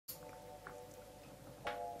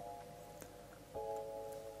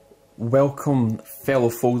Welcome fellow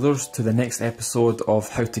folders to the next episode of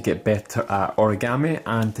How to Get Better at Origami,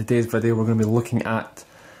 and today's video we're going to be looking at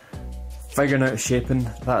figuring out shaping.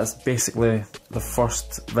 That is basically the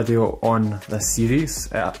first video on this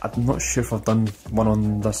series. I'm not sure if I've done one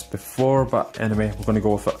on this before, but anyway, we're going to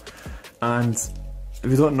go with it. And if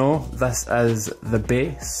you don't know, this is the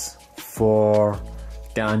base for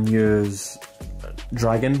Guan Yu's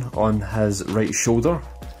dragon on his right shoulder,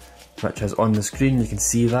 which is on the screen. You can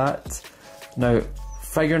see that. Now,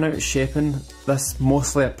 figuring out shaping, this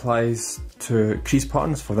mostly applies to crease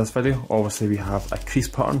patterns for this video. Obviously we have a crease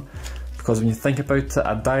pattern, because when you think about it,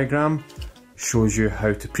 a diagram shows you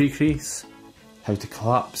how to pre-crease, how to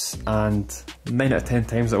collapse, and 9 out of 10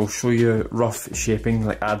 times it will show you rough shaping,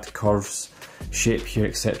 like add curves, shape here,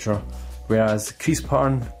 etc. Whereas crease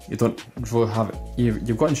pattern, you don't really have,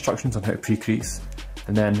 you've got instructions on how to pre-crease,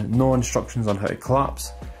 and then no instructions on how to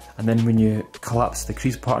collapse. And then when you collapse the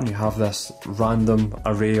crease pattern, you have this random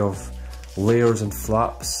array of layers and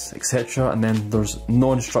flaps, etc. And then there's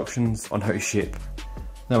no instructions on how to shape.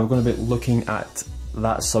 Now we're going to be looking at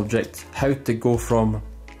that subject, how to go from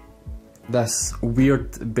this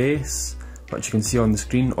weird base, which you can see on the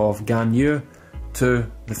screen, of Guan Yu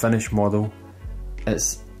to the finished model.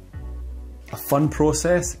 It's a fun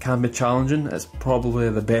process, it can be challenging, it's probably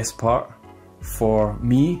the best part for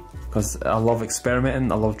me, because I love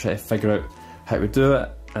experimenting, I love trying to figure out how to do it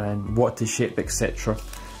and what to shape, etc.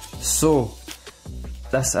 So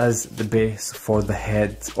this is the base for the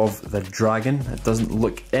head of the dragon. It doesn't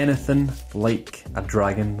look anything like a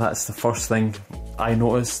dragon. That's the first thing I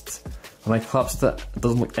noticed when I collapsed it. It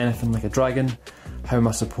doesn't look anything like a dragon. How am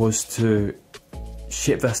I supposed to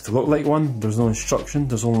shape this to look like one? There's no instruction,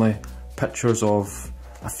 there's only pictures of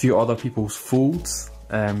a few other people's folds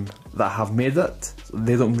that have made it.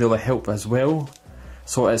 They don't really help as well.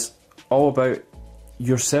 So it's all about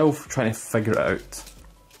yourself trying to figure it out.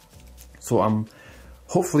 So I'm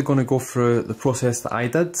hopefully going to go through the process that I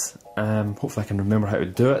did. Hopefully I can remember how to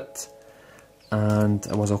do it. And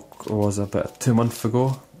it was about 2 months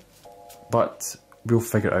ago, but we'll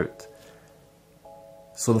figure it out.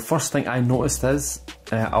 So the first thing I noticed is,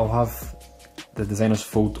 I'll have the designer's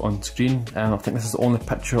fold on screen, and I think this is the only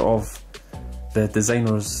picture of the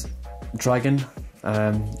designer's dragon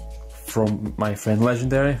from my friend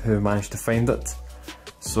Legendary, who managed to find it.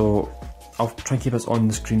 So I'll try and keep it on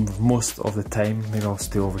the screen most of the time. Maybe I'll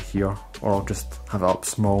stay over here, or I'll just have it up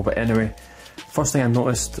small. But anyway, first thing I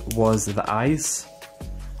noticed was the eyes,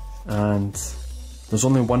 and there's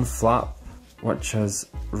only one flap, which is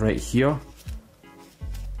right here,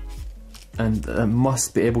 and it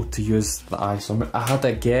must be able to use the eye. So I had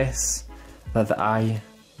a guess that the eye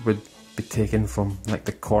would be taken from like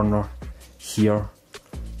the corner here,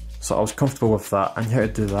 so I was comfortable with that. I knew how to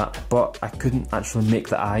do that, but I couldn't actually make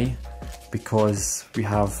the eye because we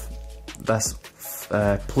have this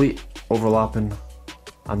plate overlapping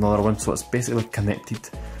another one, so it's basically connected.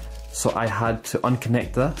 So I had to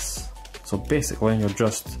unconnect this. So basically you're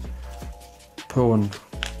just pulling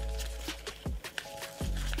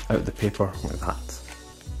out the paper like that,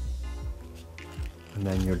 and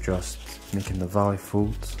then you're just making the valley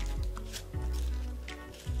folds,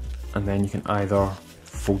 and then you can either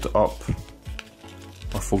fold it up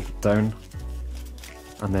or fold it down,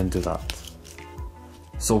 and then do that.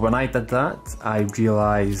 So when I did that, I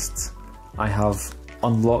realised I have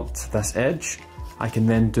unlocked this edge. I can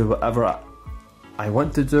then do whatever I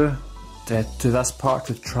want to do to this part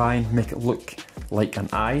to try and make it look like an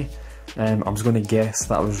eye. I was going to guess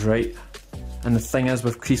that I was right. And the thing is,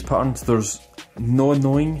 with crease patterns, there's no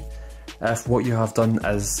knowing if what you have done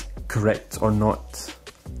is correct or not.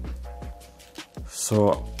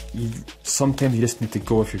 So sometimes you just need to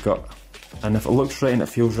go with your gut, and if it looks right and it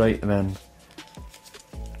feels right, then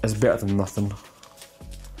it's better than nothing.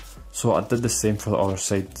 So I did the same for the other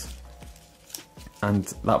side, and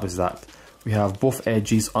that was that. We have both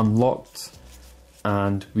edges unlocked,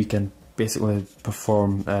 and we can basically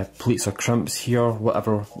perform pleats or crimps here,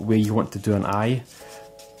 whatever way you want to do an eye.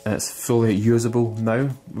 And it's fully usable now,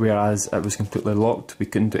 whereas it was completely locked, we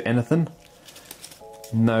couldn't do anything.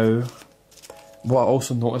 Now, what I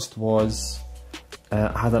also noticed was,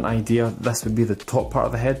 I had an idea, this would be the top part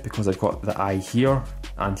of the head, because I've got the eye here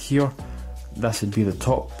and here. This would be the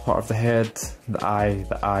top part of the head, the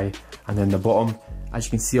eye, and then the bottom. As you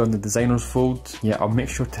can see on the designer's fold, yeah, I'll make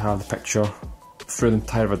sure to have the picture through the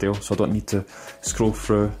entire video, so I don't need to scroll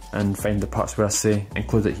through and find the parts where I say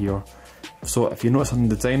include it here. So if you notice on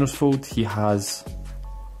the designer's fold, he has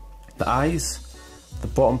the eyes, the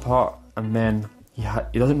bottom part, and then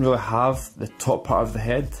he doesn't really have the top part of the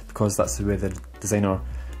head, because that's the way the designer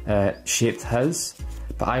shaped his.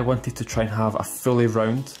 but I wanted to try and have a fully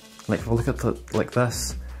round, like if we look at it like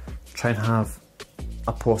this, try and have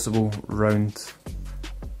a possible round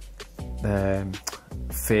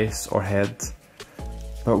face or head.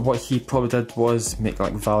 But what he probably did was make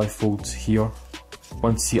like valley folds here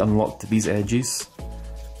once he unlocked these edges,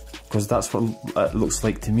 because that's what it looks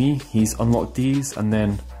like to me. He's unlocked these and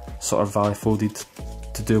then sort of valley folded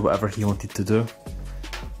to do whatever he wanted to do.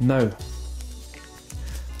 Now,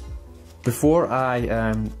 before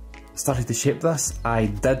I started to shape this, I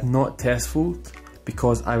did not test fold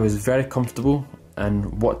because I was very comfortable in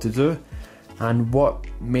what to do, and what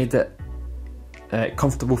made it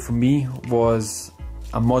comfortable for me was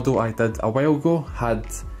a model I did a while ago had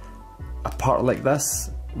a part like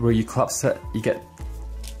this where you collapse it, you get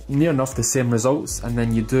near enough the same results, and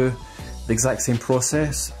then you do the exact same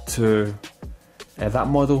process to that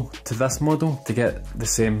model to this model to get the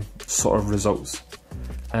same sort of results.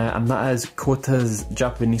 And that is Kota's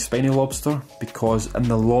Japanese spiny lobster, because in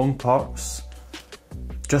the long parts,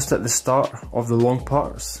 just at the start of the long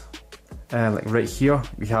parts, like right here,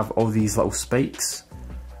 we have all these little spikes,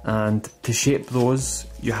 and to shape those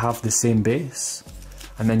you have the same base,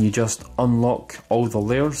 and then you just unlock all the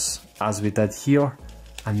layers as we did here,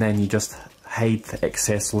 and then you just hide the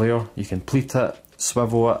excess layer. You can pleat it,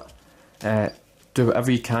 swivel it, do whatever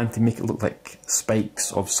you can to make it look like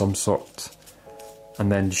spikes of some sort,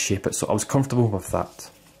 and then shape it. So I was comfortable with that.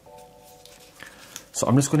 So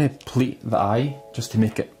I'm just going to pleat the eye just to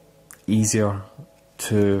make it easier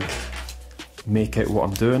to make out what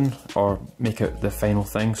I'm doing, or make out the final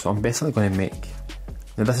thing. So I'm basically going to make,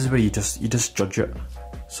 now this is where you just judge it.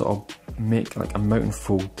 So I'll make like a mountain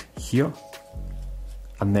fold here,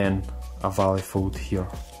 and then a valley fold here.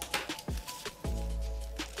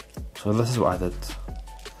 So this is what I did,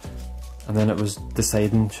 and then it was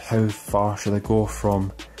deciding how far should I go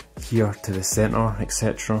from here to the centre,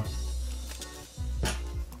 etc.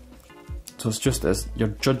 So it's just as you're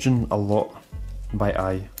judging a lot by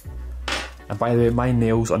eye. And by the way, my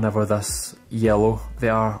nails are never this yellow, they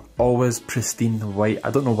are always pristine white. I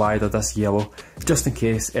don't know why they're this yellow, just in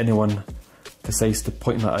case anyone decides to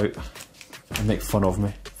point that out and make fun of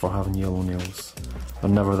me for having yellow nails. They're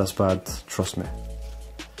never this bad, trust me.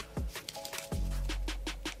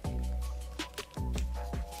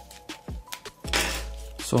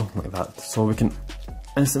 So like that, so we can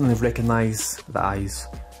instantly recognise the eyes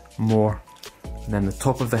more, and then the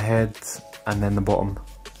top of the head, and then the bottom.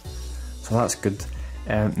 So that's good.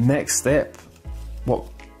 Next step, what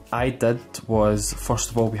I did was, first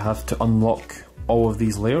of all, we have to unlock all of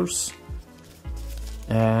these layers.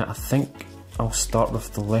 I think I'll start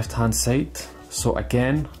with the left hand side. So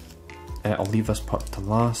again, I'll leave this part to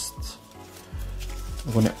last.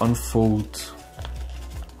 I'm going to unfold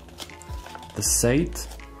the side,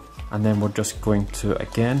 and then we're just going to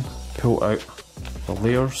again pull out the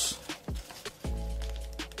layers,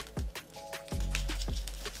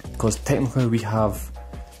 because technically we have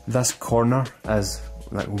this corner as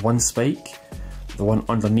like one spike, the one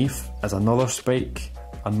underneath is another spike,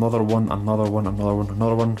 another one, another one, another one,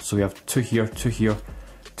 another one. So we have 2 here, 2 here,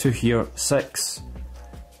 2 here, 6,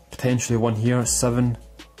 potentially 1 here, 7,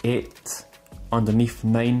 8, underneath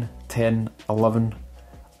 9, 10, 11,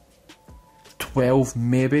 12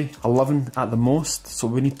 maybe, 11 at the most. So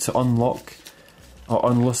we need to unlock or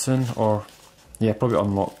unloosen, or yeah, probably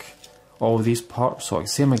unlock all of these parts. So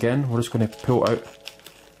same again, we're just going to pull out,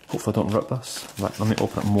 hopefully I don't rip this, let me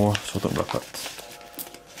open it more so I don't rip it.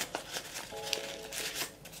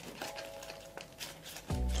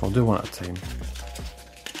 So I'll do one at a time,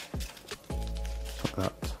 like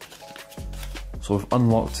that. So we've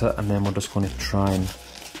unlocked it, and then we're just going to try and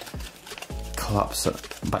collapse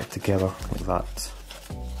it back together like that.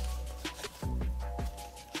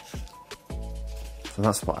 So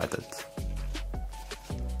that's what I did.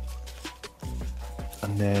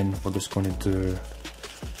 And then we're just going to do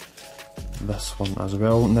this one as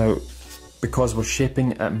well. Now, because we're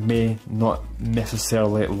shaping, it may not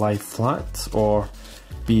necessarily lie flat or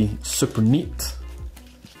be super neat,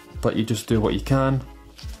 but you just do what you can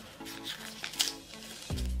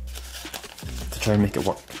to try and make it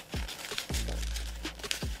work.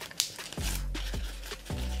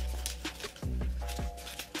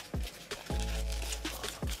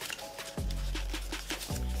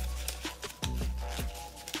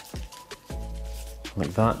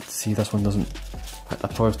 Like that. See, this one doesn't, I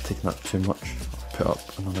probably was taking that too much. I'll put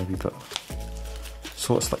up another wee bit.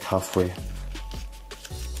 So it's like halfway.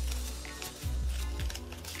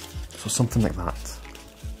 So something like that.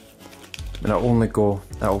 And it'll only go,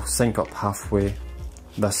 it'll sync up halfway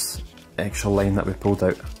this extra line that we pulled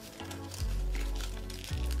out.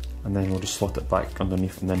 and then we'll just slot it back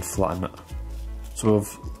underneath and then flatten it. So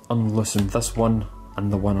we've unloosened this one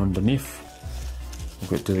and the one underneath. We're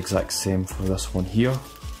going to do the exact same for this one here.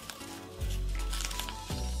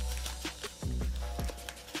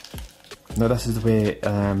 Now this is the way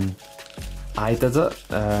I did it.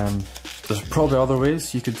 There's probably other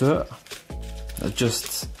ways you could do it.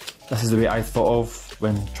 This is the way I thought of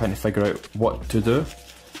when trying to figure out what to do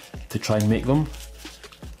to try and make them.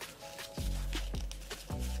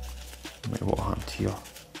 Wait, what happened here?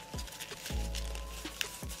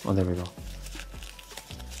 Oh, there we go.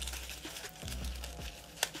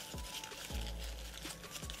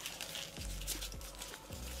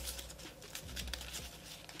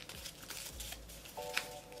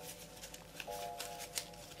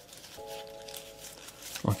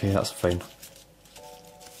 Okay, that's fine.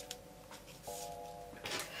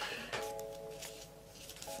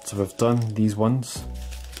 So we've done these ones.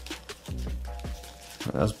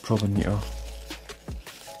 That's probably neater.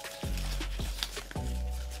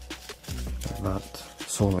 Like that.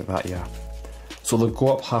 So like that, yeah. So they'll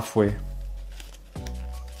go up halfway.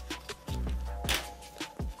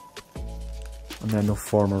 And then they'll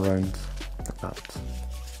form around like that.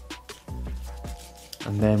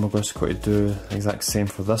 And then we're just going to do the exact same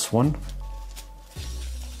for this one.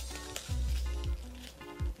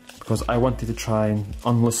 Because I wanted to try and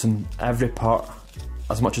unloosen every part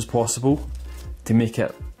as much as possible to make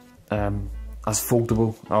it as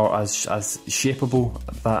foldable or as shapeable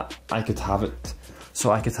that I could have it.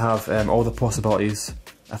 So I could have all the possibilities.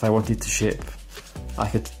 If I wanted to shape, I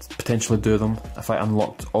could potentially do them if I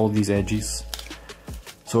unlocked all these edges.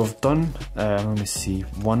 So I've done, let me see,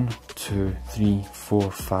 1, 2, 3,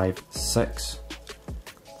 4, 5, 6.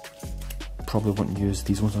 Probably wouldn't use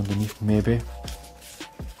these ones underneath, maybe.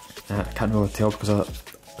 I can't really tell because I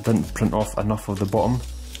didn't print off enough of the bottom,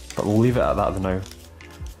 but we'll leave it at that for now.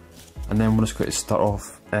 And then we're just going to start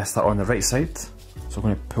on the right side. So I'm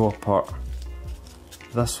going to pull apart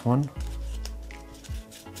this one,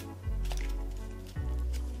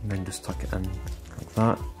 and then just tuck it in like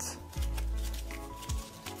that.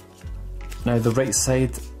 Now the right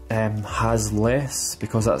side has less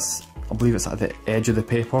because that's, I believe it's at the edge of the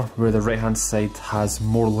paper, where the right hand side has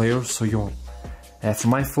more layers. So you'll, for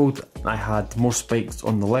my fold, I had more spikes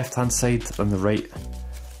on the left hand side than the right.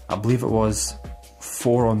 I believe it was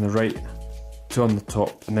 4 on the right, 2 on the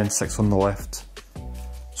top, and then 6 on the left.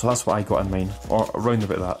 So that's what I got in mine, or around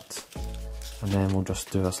about that. And then we'll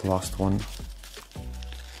just do this last one.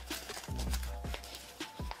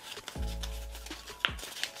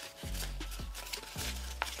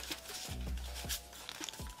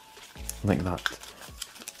 Like that.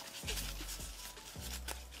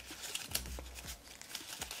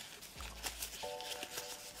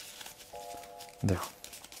 There.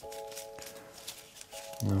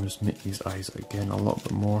 Now just make these eyes again a little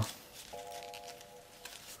bit more.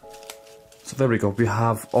 So there we go, we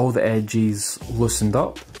have all the edges loosened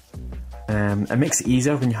up. It makes it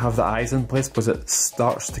easier when you have the eyes in place because it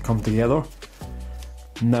starts to come together.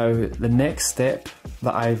 Now the next step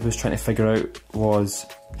that I was trying to figure out was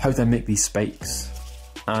how to make these spikes.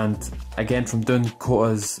 And again, from doing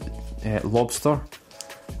Kota's lobster,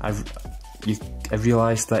 I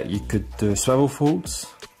realised that you could do swivel folds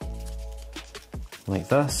like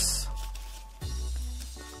this,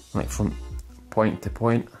 like from point to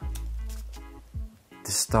point,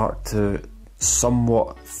 to start to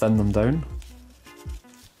somewhat thin them down.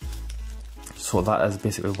 So that is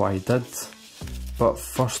basically what I did. But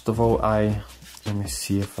first of all, let me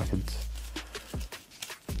see if I could,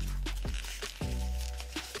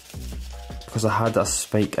 because I had a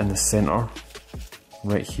spike in the centre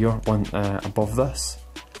right here, one above this,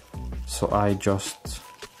 so I just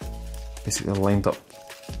basically lined up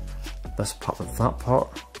this part with that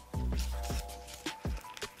part,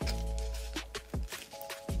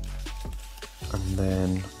 and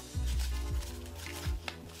then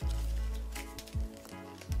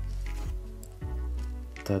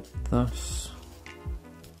did this,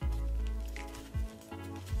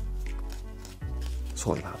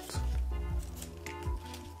 so like that.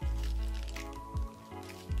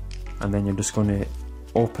 And then you're just going to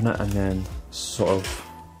open it and then sort of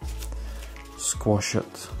squash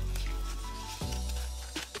it.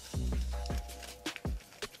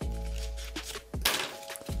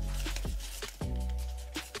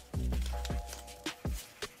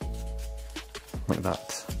 Like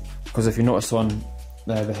that. Because if you notice on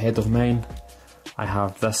the head of mine, I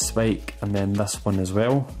have this spike and then this one as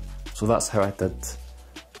well. So that's how I did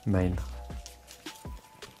mine.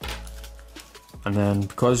 And then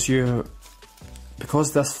because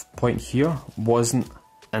this point here wasn't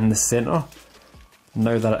in the centre,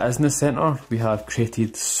 Now that it is in the centre, we have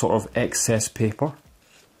created sort of excess paper.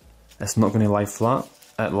 It's not going to lie flat,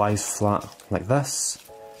 it lies flat like this,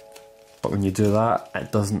 but when you do that,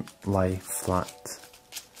 it doesn't lie flat.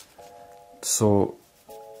 So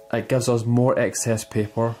it gives us more excess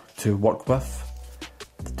paper to work with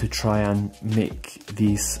to try and make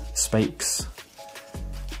these spikes.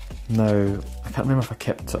 Now, I can't remember if I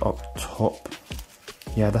kept it up top.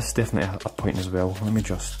 Yeah, this is definitely a point as well. Let me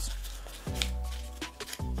just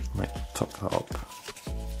tuck that up.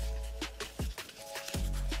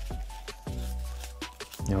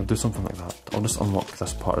 Yeah, I'll do something like that. I'll just unlock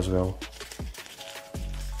this part as well.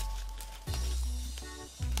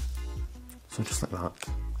 So just like that.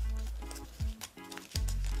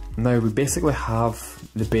 Now we basically have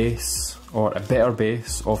the base, or a better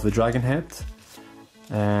base, of the dragon head.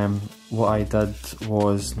 What I did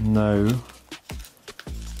was now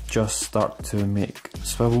just start to make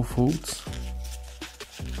swivel folds.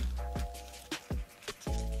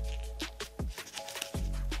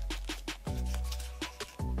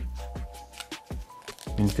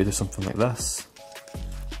 And you could do something like this.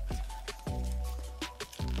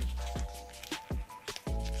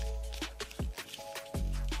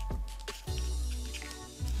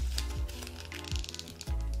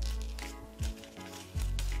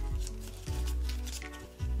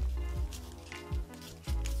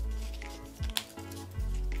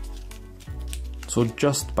 So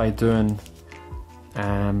just by doing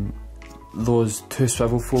those 2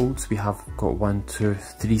 swivel folds, we have got 1, 2,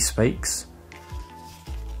 3 spikes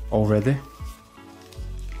already.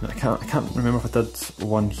 I can't remember if I did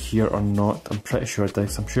one here or not. I'm pretty sure I did,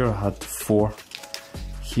 'cause I'm sure I had 4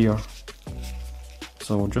 here.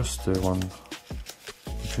 So we'll just do one.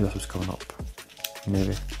 I'm sure this was coming up,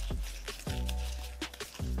 maybe.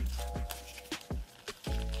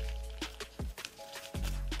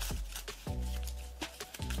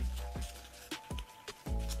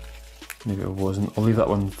 Maybe it wasn't. I'll leave that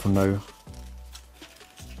one for now.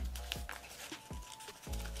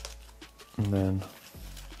 And then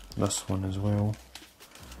this one as well.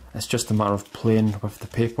 It's just a matter of playing with the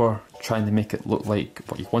paper, trying to make it look like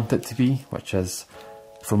what you want it to be, which is,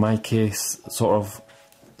 for my case, sort of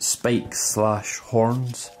spikes slash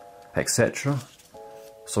horns, etc.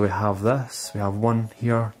 So we have this, we have 1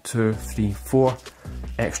 here, 2, 3, 4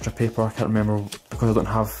 extra paper. I can't remember, because I don't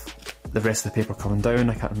have the rest of the paper coming down,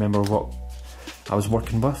 I can't remember what I was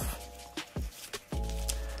working with.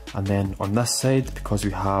 And then on this side, because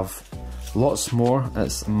we have lots more,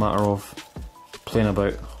 it's a matter of playing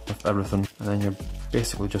about with everything. And then you're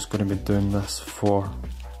basically just going to be doing this for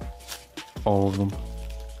all of them.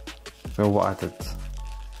 Well, what I did,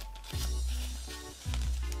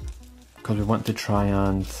 because we want to try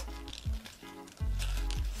and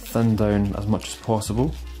thin down as much as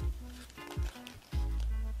possible.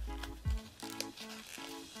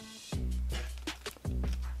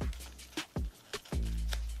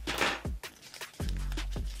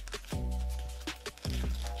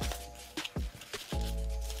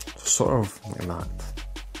 Sort of like that.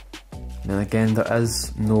 And then again, there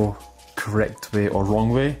is no correct way or wrong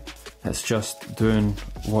way, it's just doing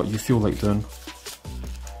what you feel like doing.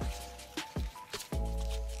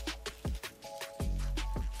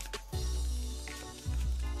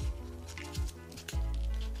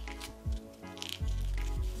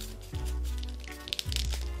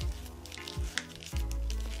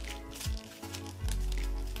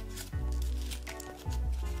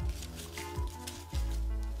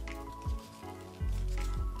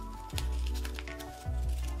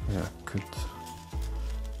 Yeah,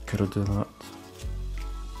 could I do that?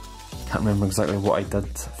 Can't remember exactly what I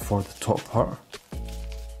did for the top part.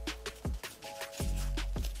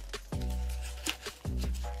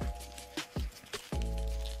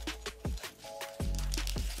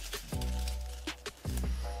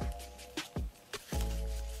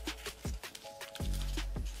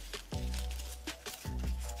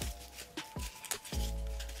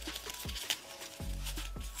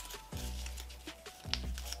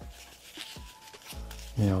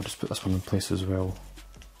 Yeah, I'll just put this one in place as well.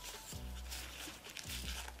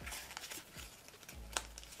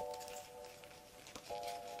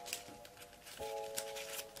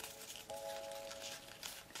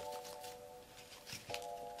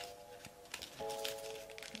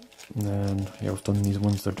 And then, yeah, we've done these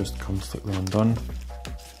ones, they're just completely undone.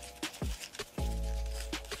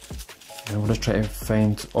 And we'll just try to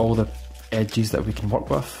find all the edges that we can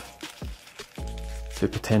work with to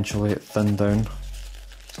potentially thin down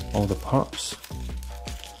all the parts.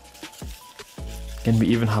 And we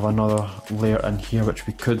even have another layer in here which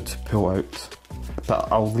we could pull out,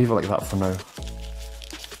 but I'll leave it like that for now.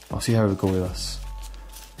 I'll see how we go with this.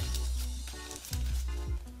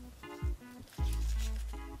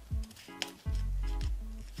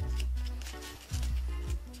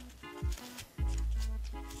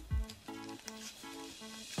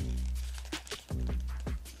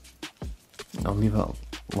 I'll leave that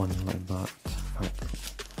one like that.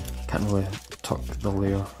 Can't really tuck the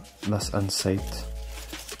layer this inside.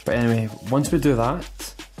 But anyway, once we do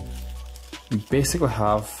that, we basically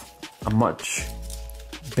have a much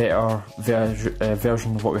better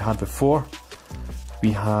version of what we had before.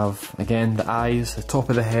 We have, again, the eyes, the top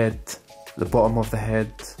of the head, the bottom of the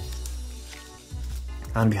head,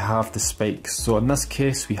 and we have the spikes. So in this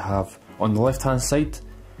case, we have on the left hand side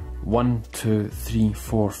 1, 2, 3,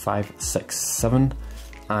 4, 5, 6, 7,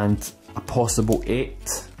 and a possible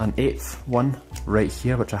 8, an 8th one right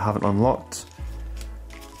here, which I haven't unlocked.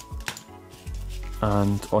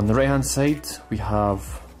 And on the right hand side, we have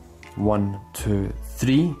 1, 2,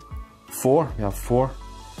 3, 4, we have 4,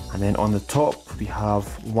 and then on the top we have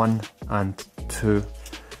 1 and 2.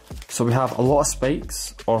 So we have a lot of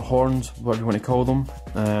spikes, or horns, whatever you want to call them,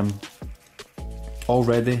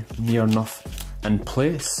 already near enough in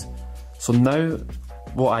place. So now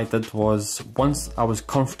what I did was, once I was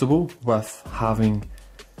comfortable with having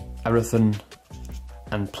everything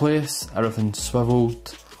in place, everything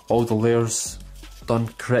swiveled, all the layers done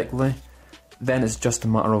correctly, then it's just a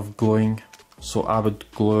matter of gluing. So I would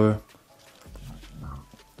glue,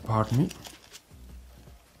 pardon me,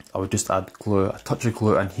 I would just add glue, a touch of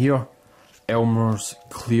glue in here, Elmer's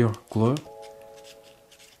clear glue,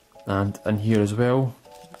 and in here as well,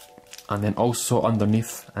 and then also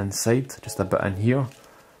underneath inside, just a bit in here.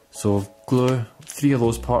 So glue 3 of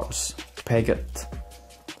those parts, peg it,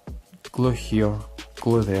 glue here,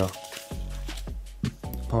 glue there,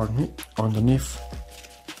 pardon me, underneath,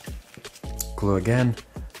 glue again,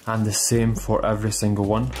 and the same for every single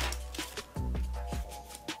one,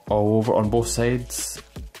 all over on both sides.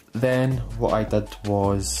 Then what I did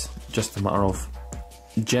was just a matter of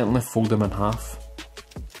gently fold them in half.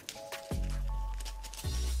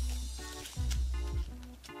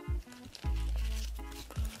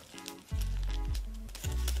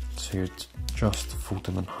 So you'd just fold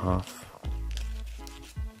them in half.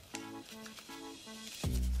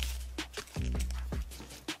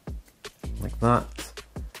 Like that.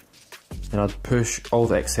 Then I'd push all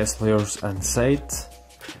the excess layers inside.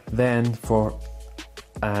 Then for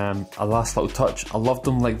a last little touch, I loved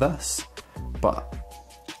them like this, but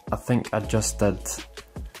I think I just did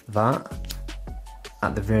that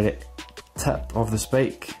at the very tip of the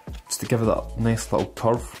spike, just to give it that nice little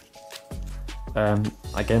curve.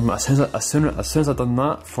 Again, as soon as I done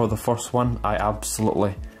that for the first one, I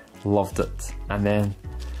absolutely loved it, and then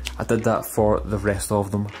I did that for the rest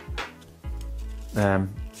of them.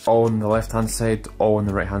 All on the left hand side, all on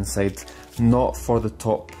the right hand side, not for the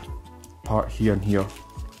top part here and here.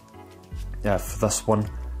 Yeah, for this one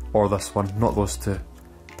or this one, not those two,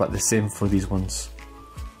 but the same for these ones.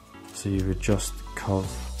 So you would just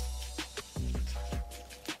curve.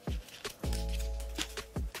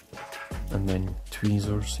 And then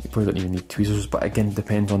tweezers, you probably don't even need tweezers, but again, it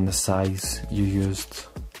depends on the size you used.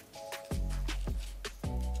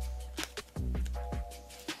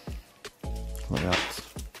 Like that.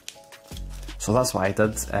 So that's what I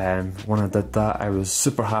did. When I did that, I was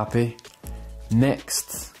super happy.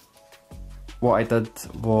 Next, what I did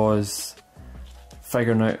was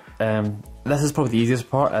figuring out, this is probably the easiest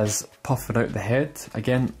part, is puffing out the head.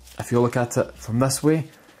 Again, if you look at it from this way,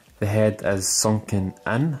 the head is sunken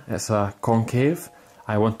in, it's a concave.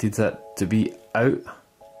 I wanted it to be out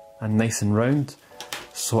and nice and round,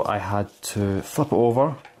 so I had to flip it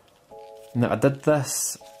over. Now I did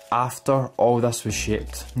this after all this was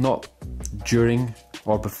shaped, not during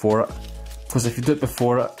or before it, because if you do it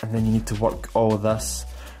before it and then you need to work all of this,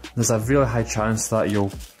 there's a really high chance that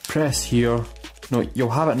you'll press here, no, you'll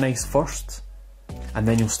have it nice first, and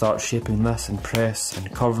then you'll start shaping this and press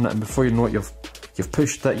and curving it, and before you know it, you've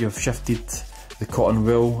pushed it, you've shifted the cotton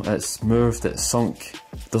wool, it's moved, it's sunk,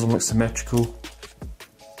 it doesn't look symmetrical.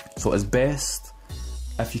 So it's best,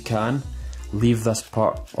 if you can, leave this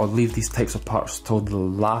part, or leave these types of parts till the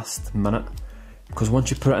last minute, because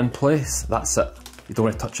once you put it in place, that's it, you don't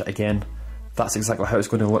want to touch it again. That's exactly how it's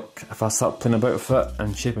going to look. If I start playing about with it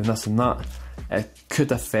and shaping this and that, it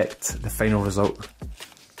could affect the final result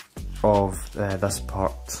of this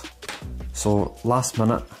part. So last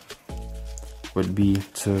minute would be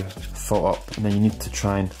to fill up, and then you need to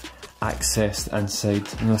try and access the inside.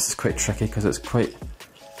 And this is quite tricky because it's quite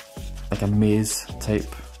like a maze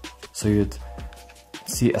type. So you'd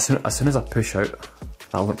see, as soon as I push out,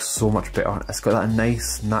 that looks so much better. It's got that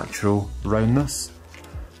nice natural roundness.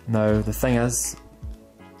 Now the thing is,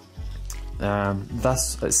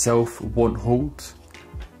 this itself won't hold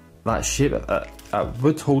that shape. It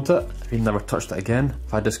would hold it if you never touched it again.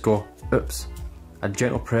 If I just go, oops, a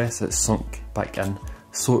gentle press, it's sunk back in.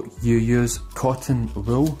 So you use cotton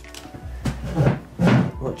wool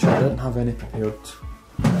which I didn't have any prepared.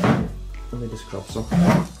 Let me just grab some.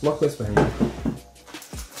 Luckily it's behind me.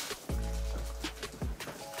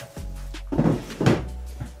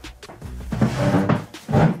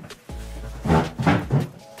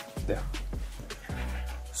 There.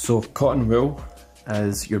 So cotton wool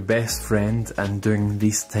is your best friend in doing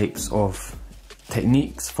these types of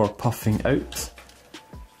techniques for puffing out.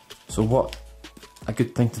 So what a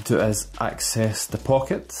good thing to do is access the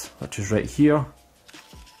pocket, which is right here.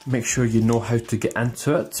 Make sure you know how to get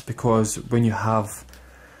into it, because when you have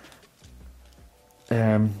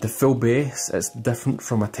the full base, it's different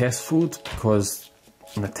from a test fold, because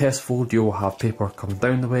in a test fold you will have paper coming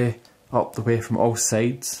down the way, up the way from all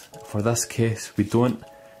sides. For this case we don't.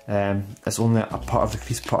 It's only a part of the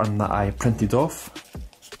crease pattern that I printed off,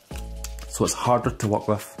 so it's harder to work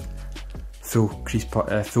with full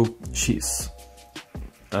full sheets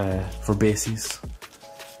for bases.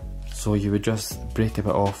 So you would just break a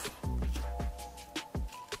bit off,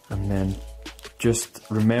 and then just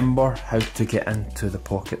remember how to get into the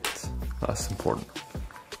pocket. That's important,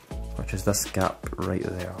 which is this gap right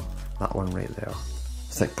there, that one right there.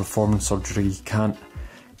 It's like performance surgery, you can't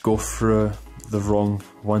go through the wrong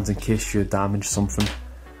ones in case you damage something.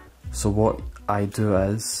 So what I do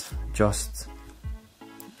is just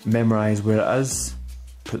memorize where it is,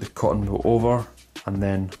 put the cotton wool over, and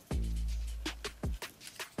then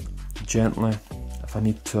gently, if I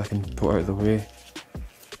need to, I can put it out of the way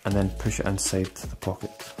and then push it inside the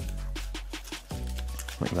pocket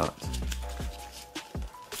like that.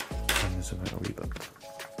 And zoom out a wee bit.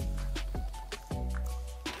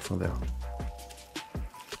 So there.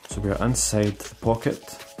 So we are inside the pocket,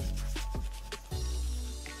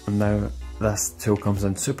 and now this tool comes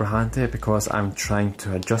in super handy because I'm trying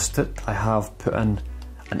to adjust it. I have put in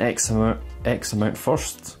an X amount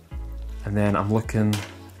first, and then I'm looking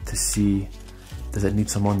to see, does it need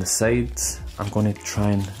some on the sides. I'm going to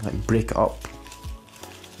try and like break it up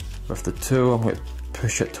with the tool. I'm going to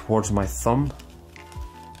push it towards my thumb,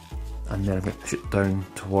 and then I'm going to push it down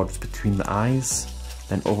towards between the eyes,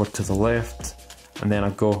 then over to the left, and then I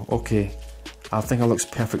go, okay, I think it looks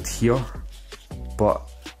perfect here, but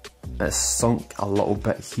it's sunk a little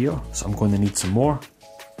bit here, so I'm going to need some more.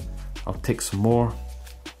 I'll take some more,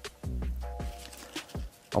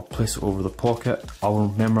 I'll place it over the pocket, I'll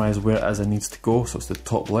memorise where it is it needs to go, so it's the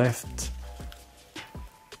top left,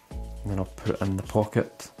 and then I'll put it in the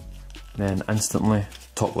pocket, then instantly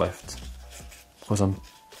top left, because I'm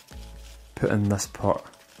putting this part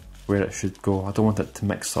where it should go. I don't want it to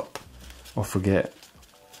mix up or forget.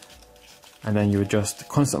 And then you would just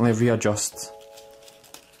constantly readjust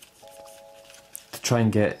to try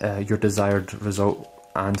and get your desired result.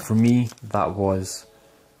 And for me, that was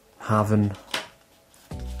having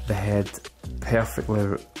the head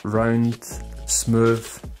perfectly round, smooth,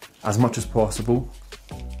 as much as possible.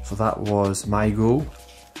 So that was my goal.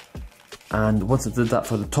 And once I did that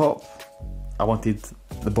for the top, I wanted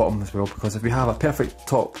the bottom as well, because if you have a perfect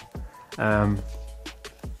top,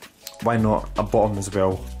 why not a bottom as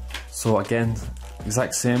well? So again,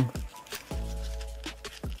 exact same.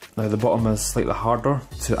 Now the bottom is slightly harder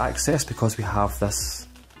to access because we have this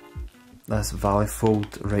valley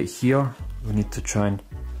fold right here. We need to try and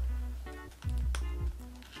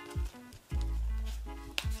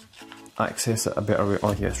access it a better way.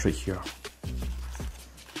 Oh yeah, it's right here.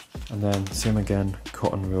 And then same again,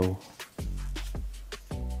 cotton wool.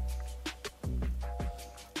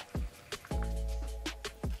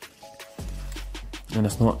 And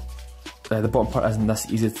it's not, the bottom part isn't this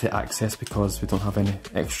easy to access because we don't have any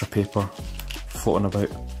extra paper floating about.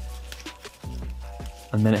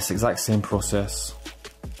 And then it's the exact same process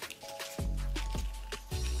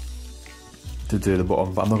to do the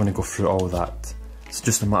bottom, but I'm not going to go through all of that. It's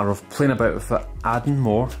just a matter of playing about with it, adding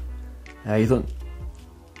more. You don't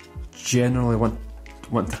generally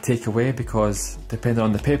want to take away, because depending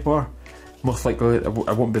on the paper, most likely it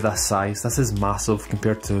won't be this size. This is massive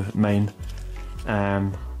compared to mine.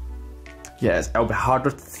 Yeah, it'll be harder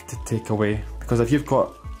to take away, because if you've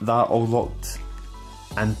got that all locked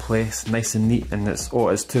in place, nice and neat, and it's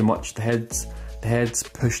too much, the head's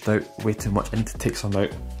pushed out way too much, I need to take some out.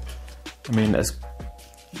 I mean,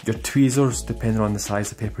 your tweezers, depending on the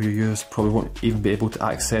size of paper you use, probably won't even be able to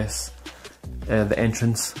access the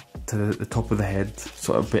entrance to the top of the head,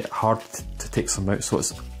 so it'll be hard to take some out. So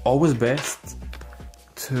it's always best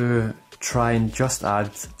to try and just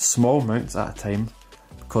add small amounts at a time,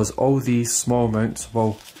 because all these small amounts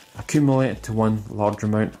will accumulate to one large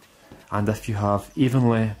amount, and if you have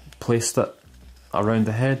evenly placed it around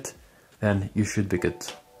the head, then you should be good.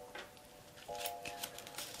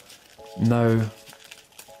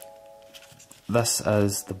 this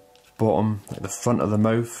is the bottom, like the front of the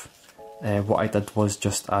mouth. What I did was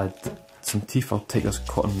just add some teeth. I'll take this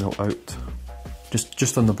cotton wool out,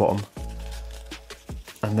 just on the bottom,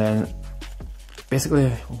 and then basically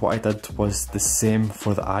what I did was the same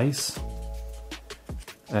for the eyes,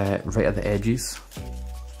 right at the edges.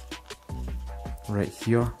 Right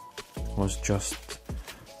here was just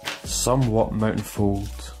somewhat mountain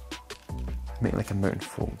fold, make like a mountain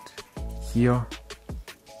fold here,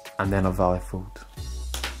 and then a valley fold.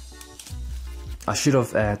 I should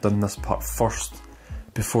have done this part first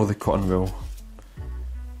before the cotton wool.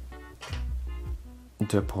 I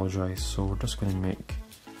do apologise, so we're just going to make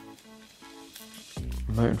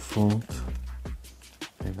mountain fold.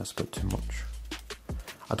 Maybe that's a bit too much.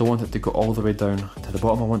 I don't want it to go all the way down to the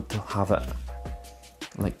bottom, I want to have it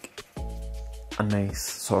like a nice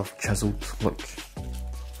sort of chiseled look.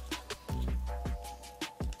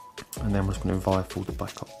 And then we're just going to valley fold it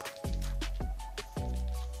back up.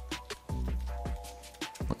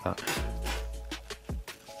 Like that.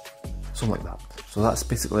 Something like that. So that's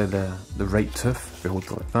basically the right tooth. If we hold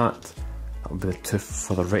it like that, that would be the tooth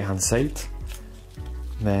for the right hand side.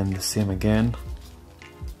 Then the same again.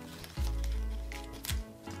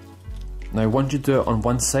 Now once you do it on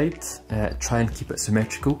one side, try and keep it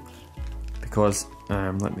symmetrical, because,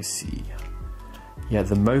 let me see, yeah,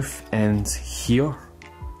 the mouth ends here,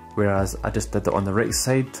 whereas I just did it on the right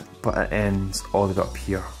side, but it ends all the way up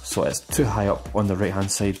here, so it's too high up on the right hand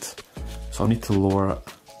side, so I need to lower it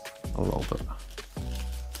a little bit.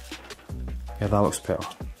 Yeah, that looks better.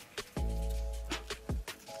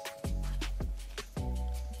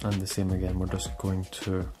 And the same again, we're just going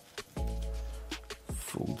to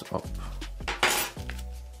fold up.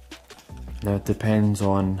 Now it depends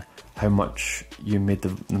on how much you made the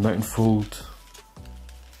mountain fold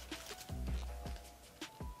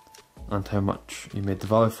and how much you made the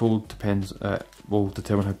valley fold. Depends, will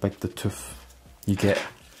determine how big the tooth you get.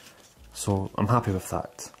 So I'm happy with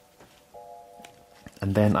that.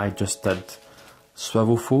 And then I just did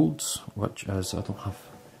swivel folds, which is, I don't have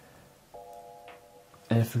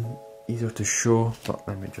anything easier to show, but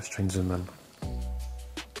let me just try and zoom in.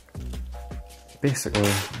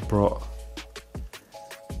 Basically brought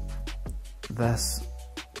this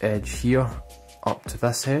edge here up to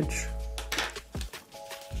this edge,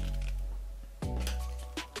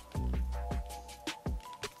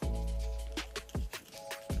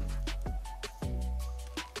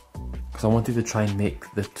 because I wanted to try and make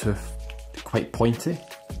the tooth quite pointy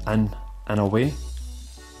in a way,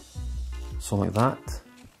 so like that.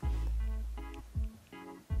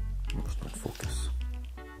 Let's not focus.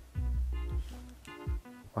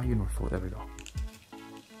 Why are you not focused? There we go.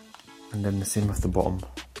 And then the same with the bottom.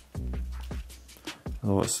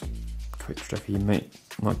 Although it's quite tricky, you might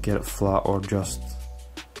not get it flat or just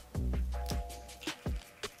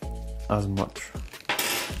as much.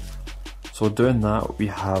 So doing that, we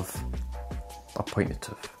have a pointed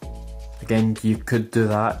tooth. Again, you could do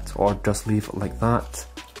that or just leave it like that.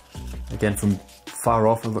 Again, from far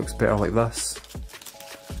off it looks better like this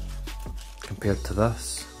compared to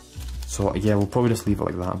this. So yeah, we'll probably just leave it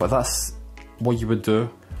like that, but that's what you would do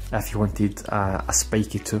if you wanted a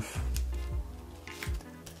spiky tooth.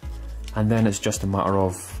 And then it's just a matter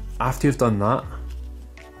of, after you've done that,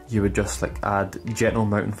 you would just like add gentle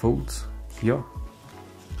mountain folds here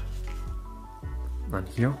and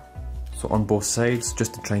here, so on both sides,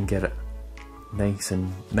 just to try and get it nice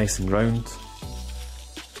and round.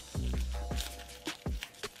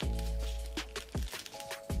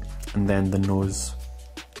 And then the nose,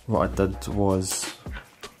 what I did was,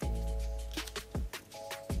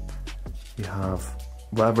 we have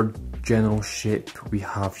whatever general shape we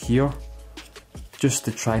have here, just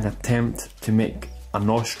to try and attempt to make a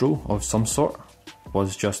nostril of some sort,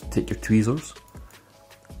 was just take your tweezers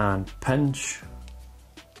and pinch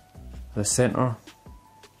the centre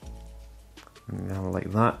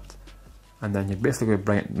like that, and then you basically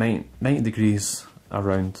bring it 90 degrees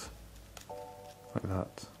around like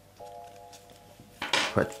that,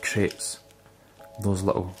 which creates those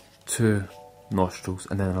little two nostrils,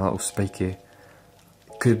 and then a little spiky,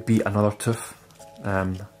 could be another tooth,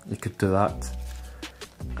 you could do that.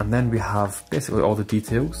 And then we have basically all the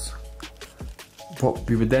details. What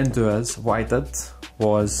we would then do is, what I did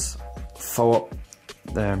was fill up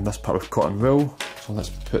this part with cotton wool, so let's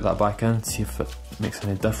put that back in, see if it makes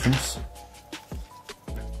any difference.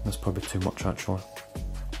 That's probably too much actually.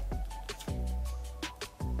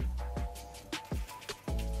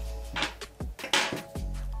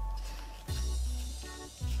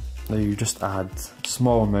 Now you just add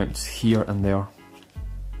small amounts here and there.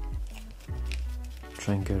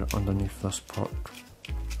 Try and get it underneath this part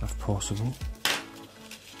if possible.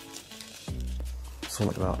 So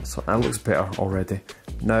like that, so that looks better already.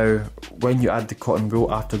 Now when you add the cotton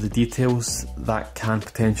wool after the details, that can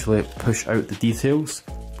potentially push out the details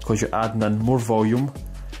because you're adding in more volume.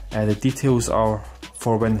 The details are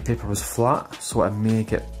for when the paper was flat, so it may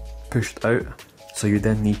get pushed out, so you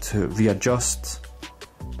then need to readjust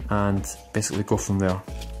and basically go from there.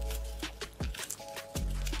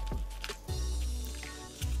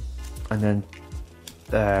 And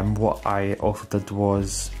then what I also did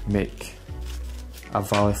was make a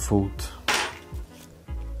valley fold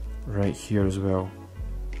right here as well,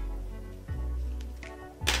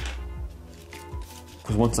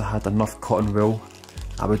 because once I had enough cotton wool,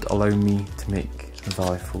 it would allow me to make a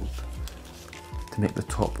valley fold to make the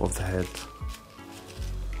top of the head.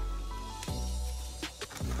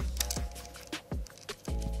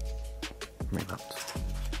 Like that.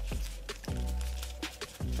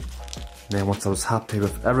 Then once I was happy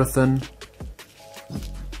with everything,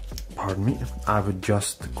 pardon me, I would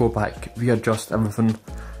just go back, readjust everything.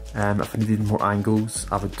 If I needed more angles,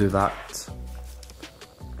 I would do that.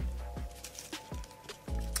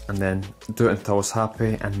 And then do it until I was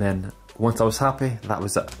happy, and then once I was happy, that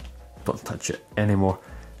was it. Don't touch it anymore.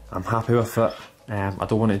 I'm happy with it. I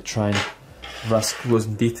don't want to try and risk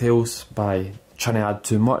losing details by trying to add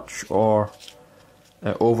too much or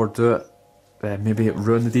overdo it. Maybe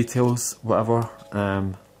ruin the details, whatever.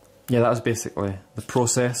 Yeah, that was basically the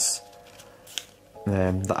process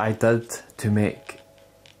that I did to make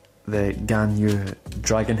the Ganyu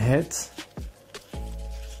dragon head.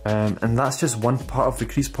 And that's just one part of the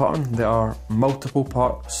crease pattern. There are multiple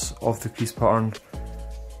parts of the crease pattern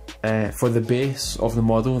for the base of the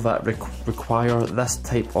model that require this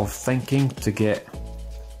type of thinking to get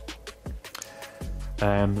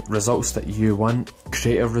results that you want,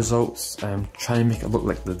 creative results, trying to make it look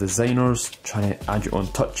like the designers, trying to add your own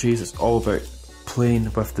touches. It's all about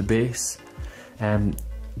playing with the base.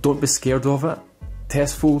 Don't be scared of it.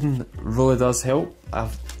 Test folding really does help.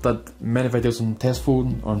 I've done many videos on test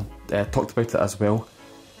folding, talked about it as well.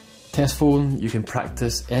 Test folding, you can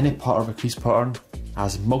practice any part of a crease pattern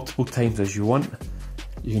as multiple times as you want.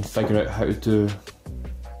 You can figure out how to do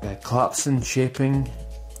collapsing, shaping,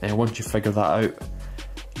 and once you figure that out,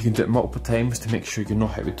 you can do it multiple times to make sure you know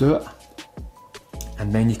how to do it.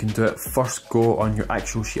 And then you can do it first go on your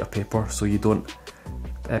actual sheet of paper, so you don't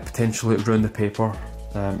potentially ruin the paper,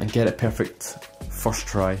 and get it perfect first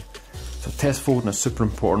try. So test folding is super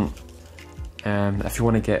important. If you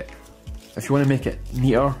want to make it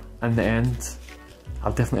neater in the end,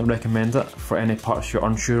 I'll definitely recommend it for any parts you're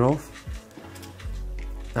unsure of.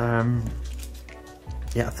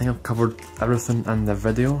 Yeah, I think I've covered everything in the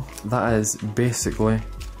video. That is basically,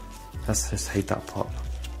 let's just hide that part.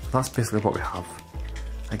 That's basically what we have.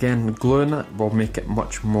 Again, gluing it will make it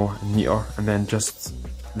much more neater, and then just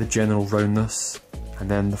the general roundness,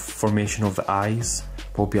 and then the formation of the eyes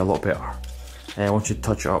will be a lot better. Once you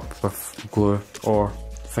touch it up with glue or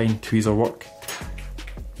fine tweezer work,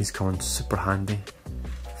 these come in super handy.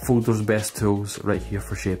 Folder's best tools right here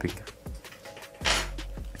for shaping.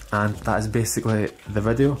 And that is basically the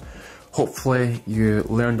video. Hopefully you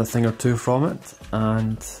learned a thing or two from it,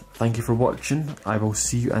 and thank you for watching. I will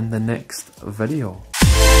see you in the next video.